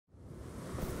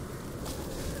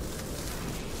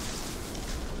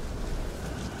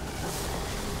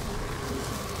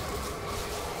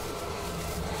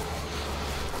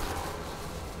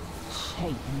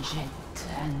pungent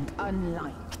and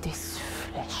unlike this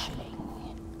fleshling.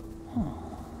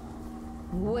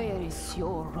 Where is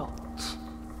your rot?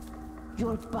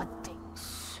 Your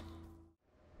buddings?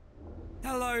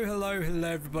 Hello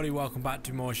everybody, welcome back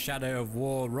to more Shadow of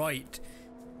War. Right,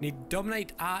 need to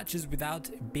dominate archers without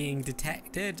being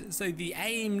detected. So the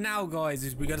aim now, guys,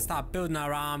 is we got to start building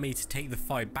our army to take the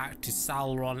fight back to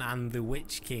Sauron and the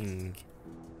Witch King.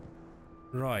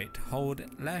 Right, hold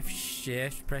left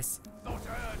shift, press. Thought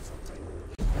I heard something.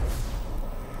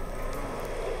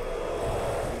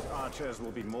 These archers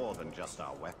will be more than just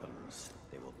our weapons.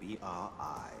 They will be our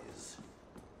eyes.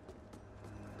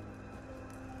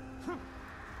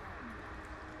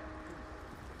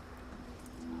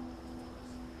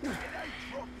 Did they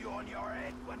drop you on your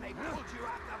head when they pulled you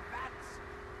out the vats?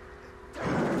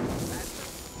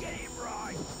 That's get him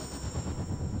right!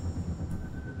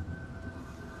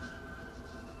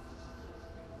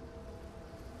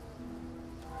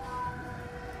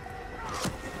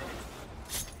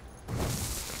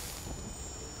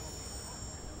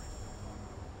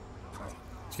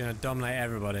 It's gonna dominate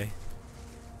everybody.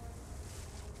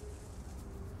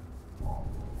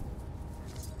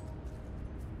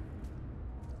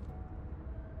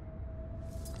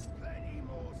 Plenty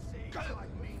more seeds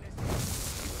like me this.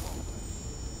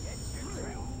 Get your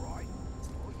drill right,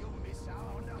 or you'll miss out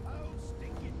on the whole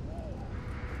stinking war.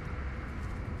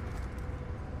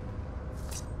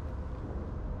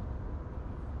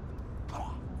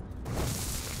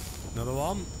 Another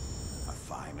one. A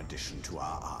fine addition to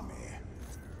our army.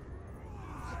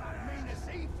 I mean to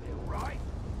see, Phil, right?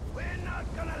 We're not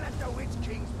gonna let the Witch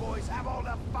King's boys have all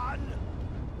the fun!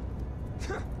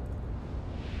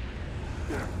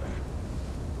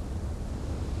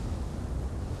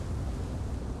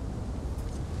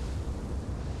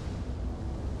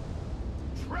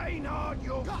 Train hard,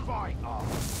 you'll fight hard!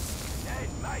 Then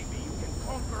maybe you can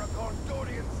conquer a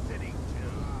Gondorian city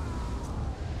too!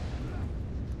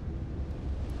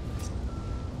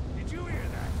 Did you hear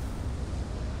that?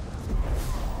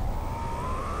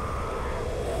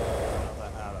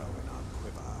 Another arrow in our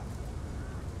quiver.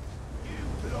 You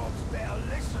blobs better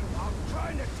listen. I'm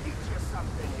trying to teach you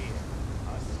something here.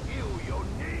 A skill you'll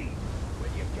need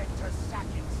when you get to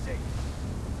sacking cities.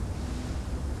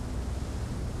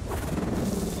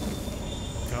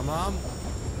 Come on.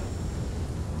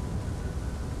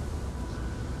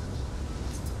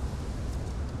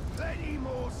 Plenty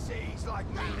more seas like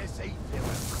me to see Phil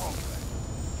and conquer.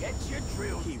 Get your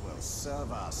drill. He will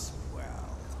serve us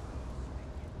well.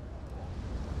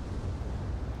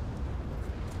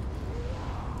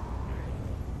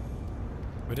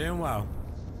 We're doing well.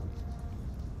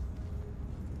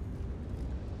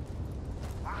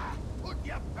 Put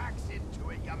your backs into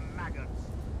it, you maggots.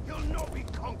 You'll not be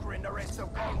conquering the rest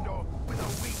of Gondor with a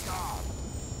weak arm.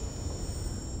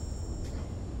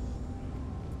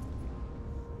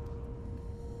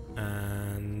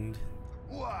 And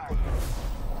What?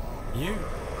 you.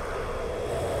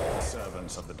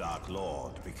 Servants of the Dark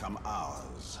Lord become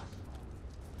ours.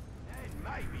 Then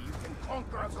maybe you can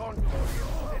conquer a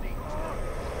Gondorian city too.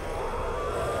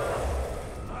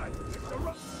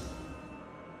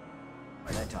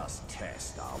 Let us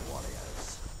test our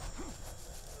warriors.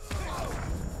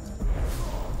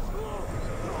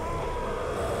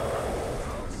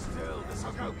 Still, this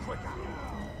will go quicker.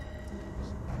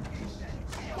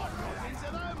 What goes into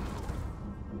them?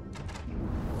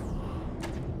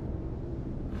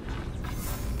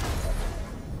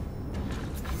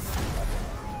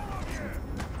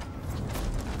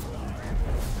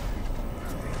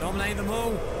 Dominate them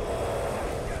all.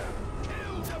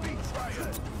 Kill the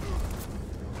betrayer.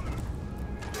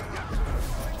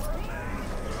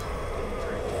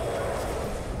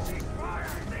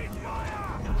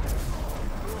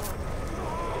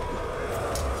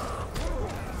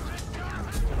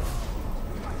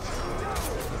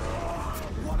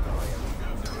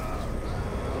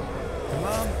 Come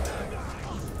on.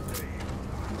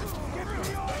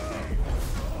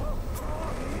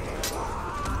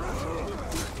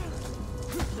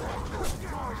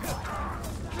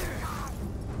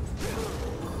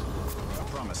 A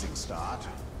promising start,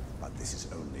 but this is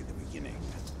only the beginning.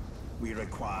 We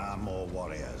require more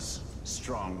warriors,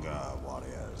 stronger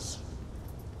warriors.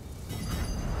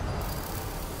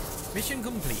 Mission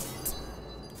complete.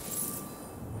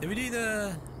 Did we do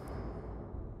the...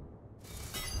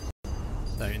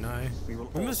 Don't know. We will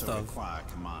must also have. require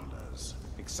commanders,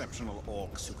 exceptional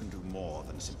orcs who can do more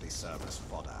than simply serve as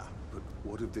fodder. But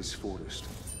what of this forest?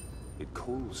 It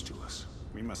calls to us.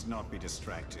 We must not be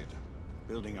distracted.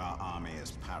 Building our army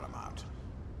is paramount.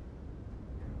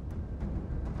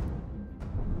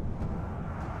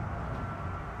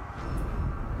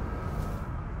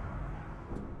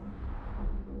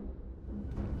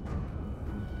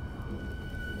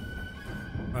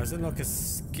 Alright, so unlock a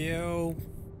skill.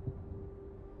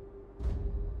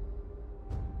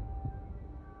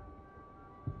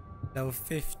 Level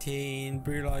 15,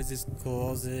 brutalizes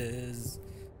causes.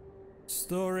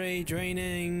 Story,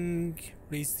 draining,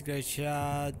 release the great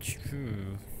charge.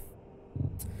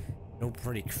 All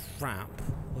pretty crap.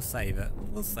 We'll save it.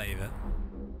 We'll save it.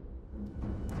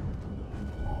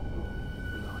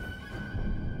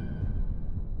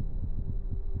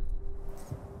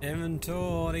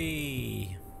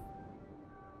 Inventory.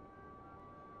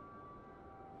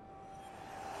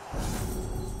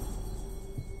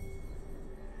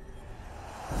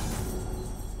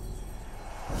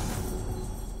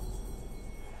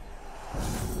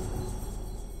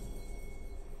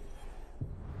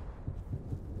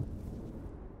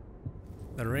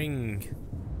 The ring.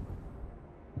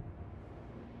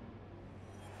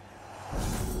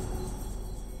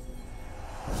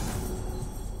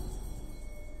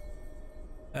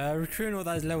 Recruiting all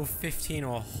that is level 15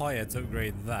 or higher to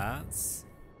upgrade that.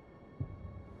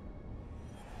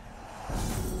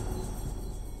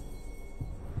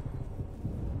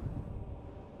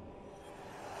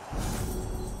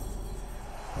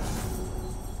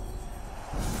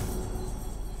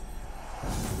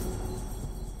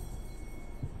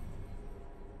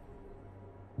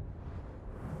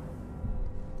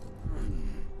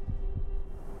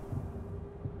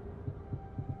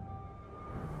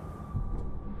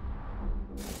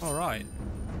 All right.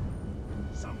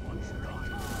 Someone should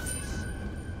ride this.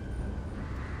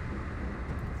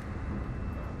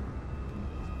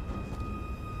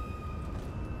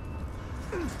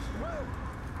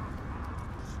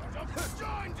 Shut up!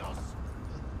 Joined us!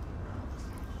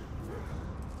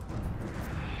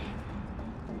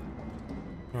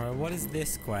 All right, what is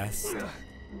this quest?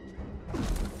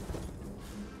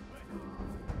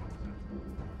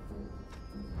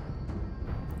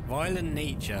 Violent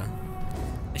nature.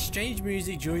 A strange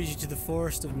music draws you to the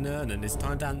Forest of Carnan. It's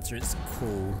time to answer its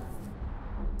call.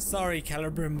 Sorry,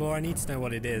 Celebrimbor, I need to know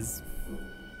what it is.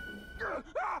 Go!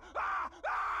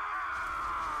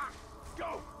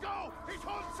 Go! It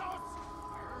haunts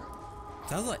us!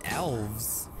 Sounds like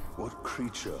elves. What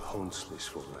creature haunts this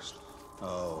forest?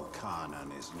 Oh,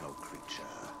 Carnan is no creature.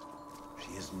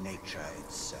 She is nature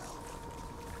itself.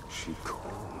 She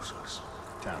calls us.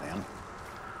 Talion,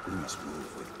 we must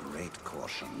move with great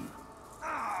caution.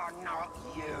 Ah, not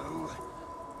you!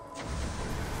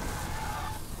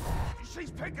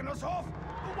 She's picking us off,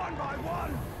 one by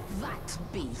one! That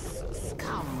beasts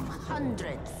come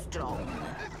hundreds strong.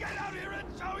 Get out here and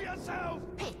show yourself!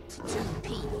 Pit to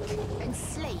peak,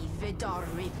 enslave our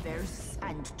rivers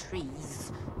and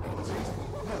trees.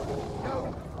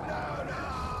 No!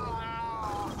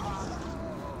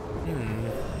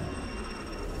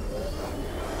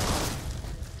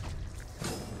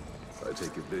 I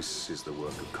take it this is the work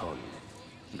of Carnan.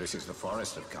 This is the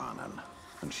Forest of Carnan,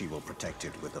 and she will protect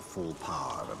it with the full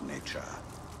power of nature.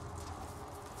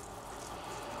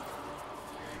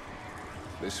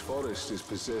 This forest is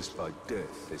possessed by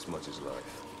death as much as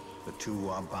life. The two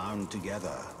are bound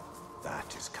together.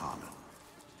 That is Carnan.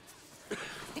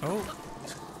 Oh,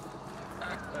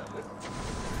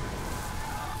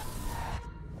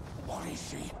 What is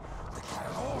she? The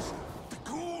carnivores? The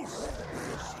ghouls?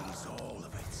 She's all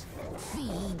of it.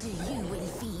 Feed, you will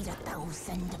feed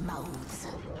 1,000 mouths.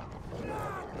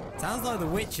 sounds like the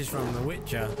witches from The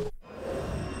Witcher.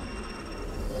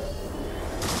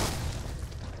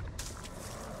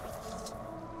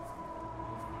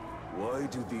 Why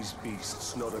do these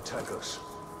beasts not attack us?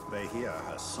 They hear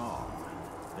her song.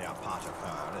 They are part of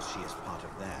her as she is part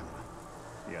of them.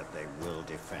 Yet they will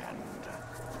defend.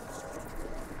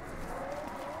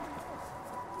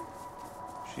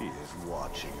 She is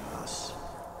watching us.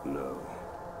 No.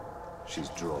 She's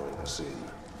drawing us in.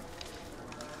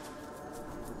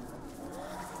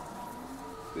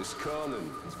 This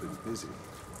Carnan has been busy.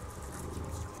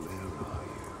 Where are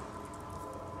you?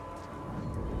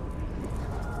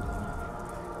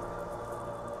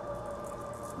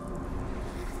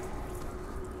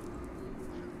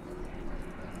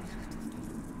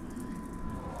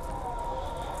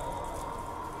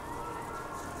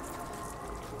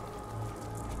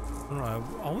 Alright,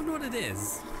 I wonder what it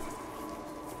is.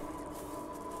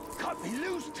 Cut me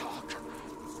loose, Talk.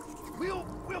 We'll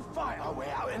fight our way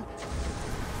out and...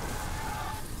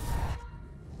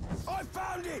 I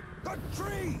found it! The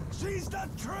tree! She's the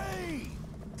tree!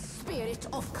 Spirit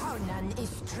of Carnan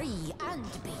is tree and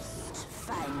beast,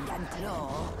 fang and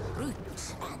claw, root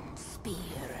and spear.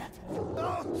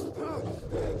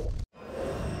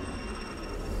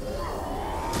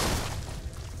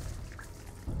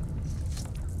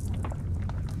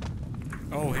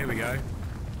 Oh, here we go.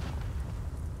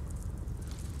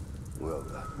 Well,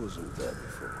 that wasn't there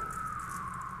before.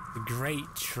 The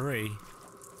great tree.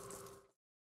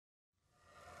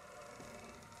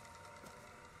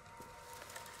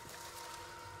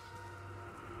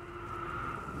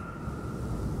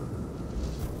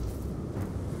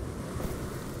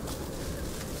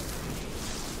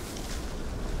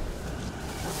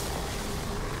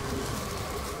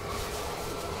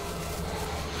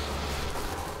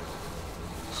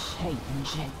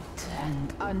 Changed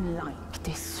and unlike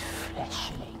this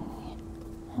fleshling.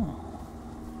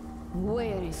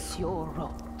 Where is your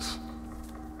rot?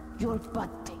 Your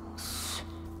buddings?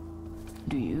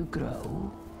 Do you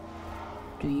grow?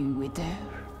 Do you wither?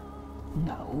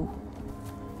 No.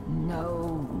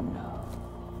 No, no.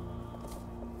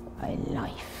 A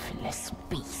lifeless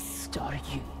beast are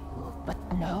you, but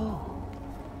no.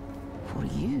 For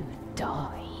you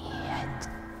die and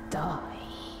die.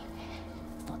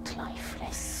 Not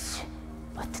lifeless,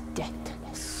 but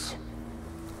deathless.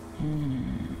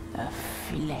 A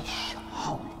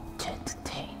flesh-haunted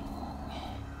thing.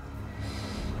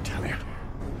 Talion,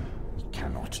 we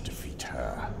cannot defeat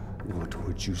her. What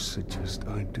would you suggest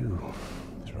I do?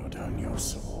 Throw down your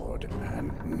sword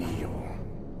and kneel.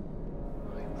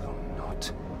 I will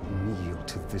not kneel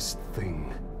to this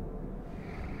thing.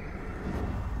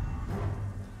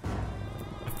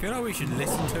 I feel like we should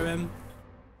listen to him.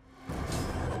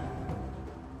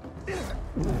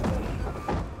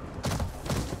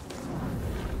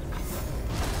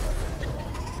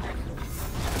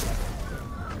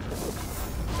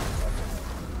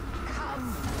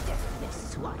 Come,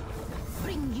 deathless one.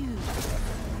 Bring you.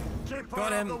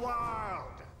 Got him. Of the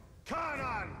wild,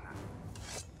 Carnan.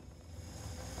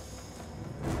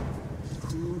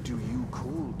 Who do you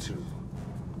call to?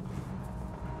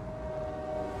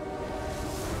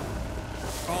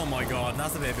 Oh my god,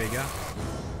 that's a bit bigger.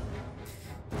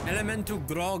 Elemental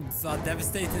grogs are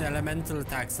devastating elemental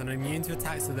attacks and are immune to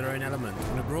attacks of their own element.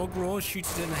 When a grog roars, shoot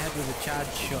it in the head with a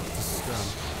charged shot to stun.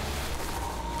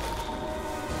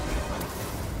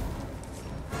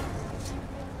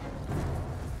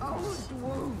 Old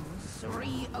wounds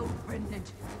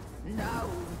reopened. Now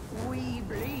we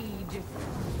bleed. Is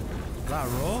that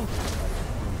raw?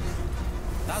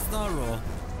 That's not raw.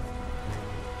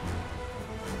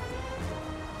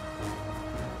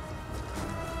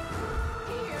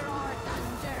 Here are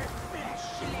thunder,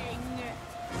 fleshling.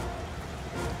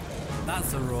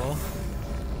 That's a raw.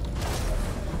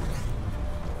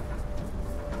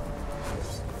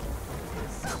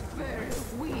 Suffer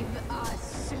with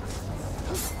us.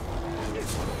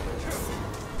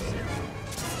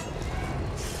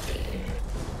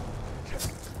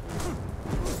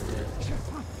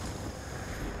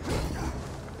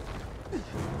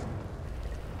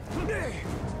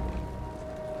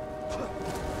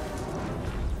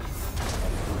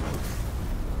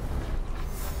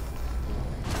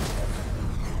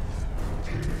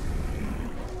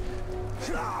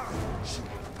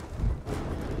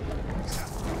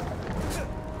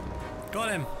 Got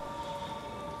him.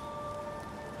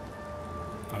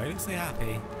 Oh, he looks so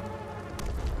happy.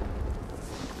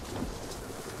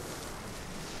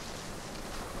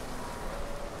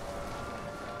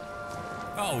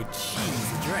 Oh, jeez,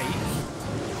 Drake.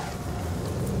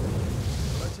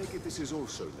 I take it this is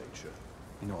also nature.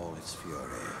 In all its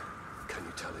fury, Can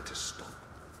you tell it to stop?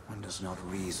 one does not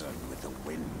reason with the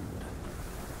wind.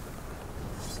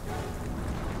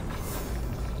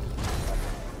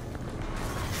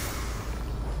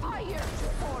 Fire to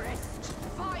forest,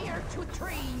 fire to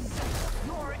trees.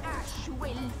 Your ash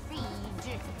will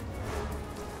feed.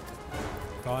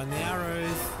 Find the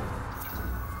arrows.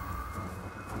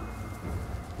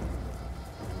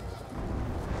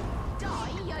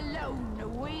 Die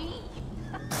alone, we.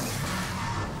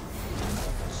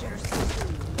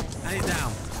 And he's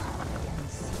down.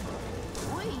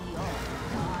 We all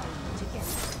die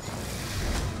together.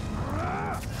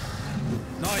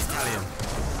 Nice, Talion.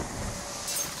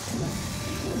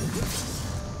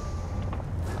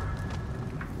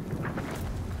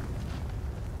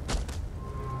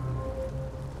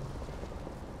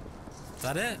 Is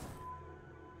that it?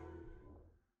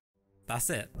 That's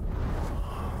it.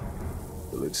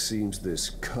 Well, it seems this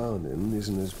Carnan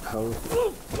isn't as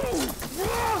powerful.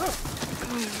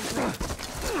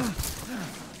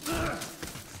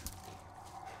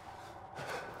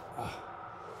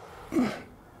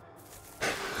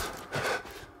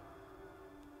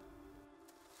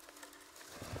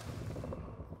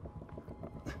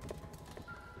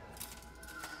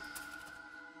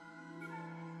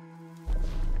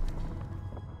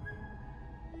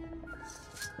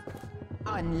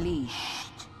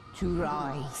 Unleashed to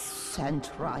rise and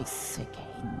rise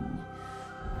again.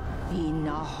 In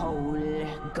a hole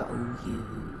go you.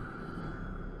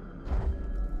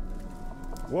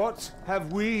 What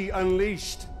have we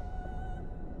unleashed?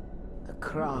 The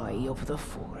cry of the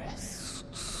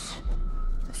forests.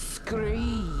 The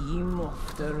scream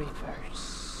of the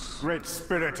rivers. Great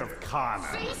spirit of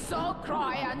Carnan. Cease all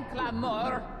cry and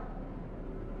clamor.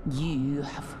 You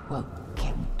have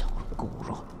woken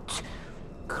Torgorot,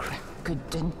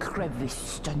 cracked and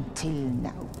creviced until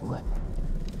now.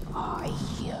 I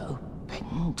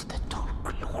opened the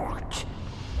Dark Lord.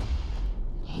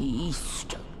 He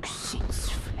stokes its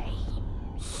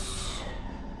flames.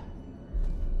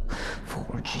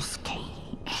 Forges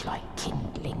cage like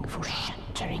kindling for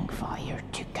shattering fire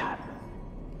to come.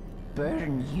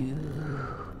 Burn you,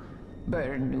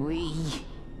 burn we.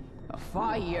 A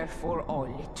fire for all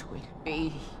it will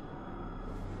be.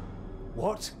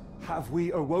 What have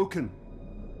we awoken?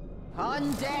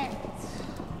 Undead!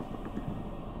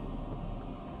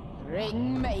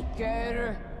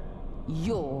 Ringmaker,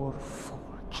 your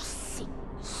forge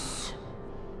sings.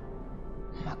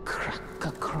 A crack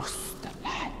across the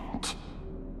land.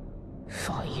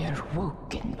 Fire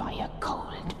woken by a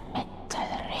cold metal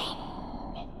ring.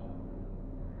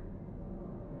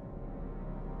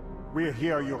 We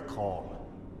hear your call.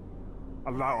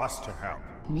 Allow us to help.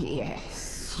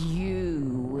 Yes, you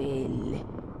will.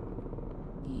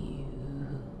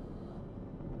 You...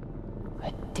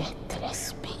 a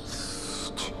deathless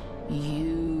beast.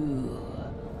 You...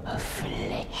 a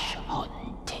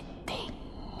flesh-haunted thing.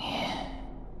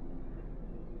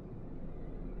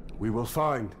 We will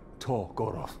find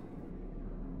Torgorot.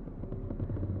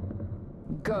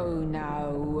 Go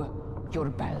now. Your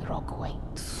Balrog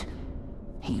waits.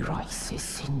 He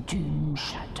rises in doom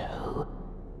shadow.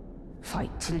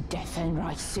 Fight till death and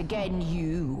rise again,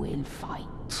 you will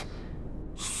fight.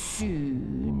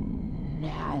 Soon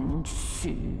and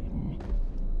soon.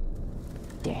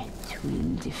 Death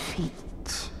will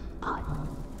defeat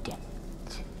undead.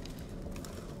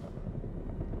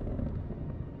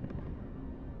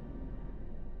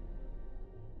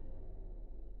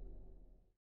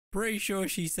 Pretty sure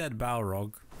she said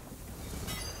Balrog.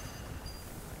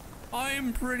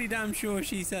 I'm pretty damn sure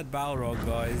she said Balrog,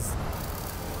 guys.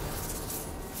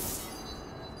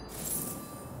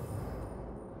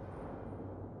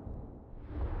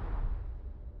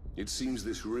 It seems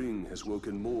this ring has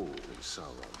woken more than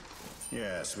Sauron.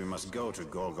 Yes, we must go to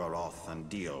Golgoroth and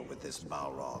deal with this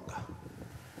Balrog.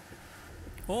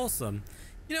 Awesome.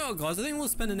 You know what, guys, I think we'll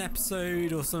spend an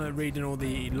episode or something reading all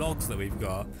the logs that we've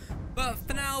got. But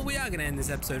for now, we are going to end this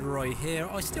episode right here.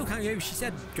 I still can't go. She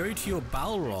said, go to your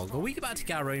Balrog. Are we about to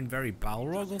get our own very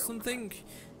Balrog or something?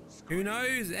 Who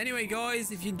knows? Anyway,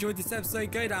 guys, if you enjoyed this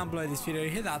episode, go down below this video,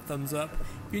 hit that thumbs up.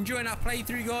 If you're enjoying our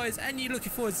playthrough, guys, and you're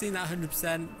looking forward to seeing that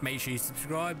 100%, make sure you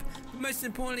subscribe. But most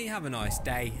importantly, have a nice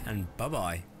day, and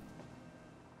bye-bye.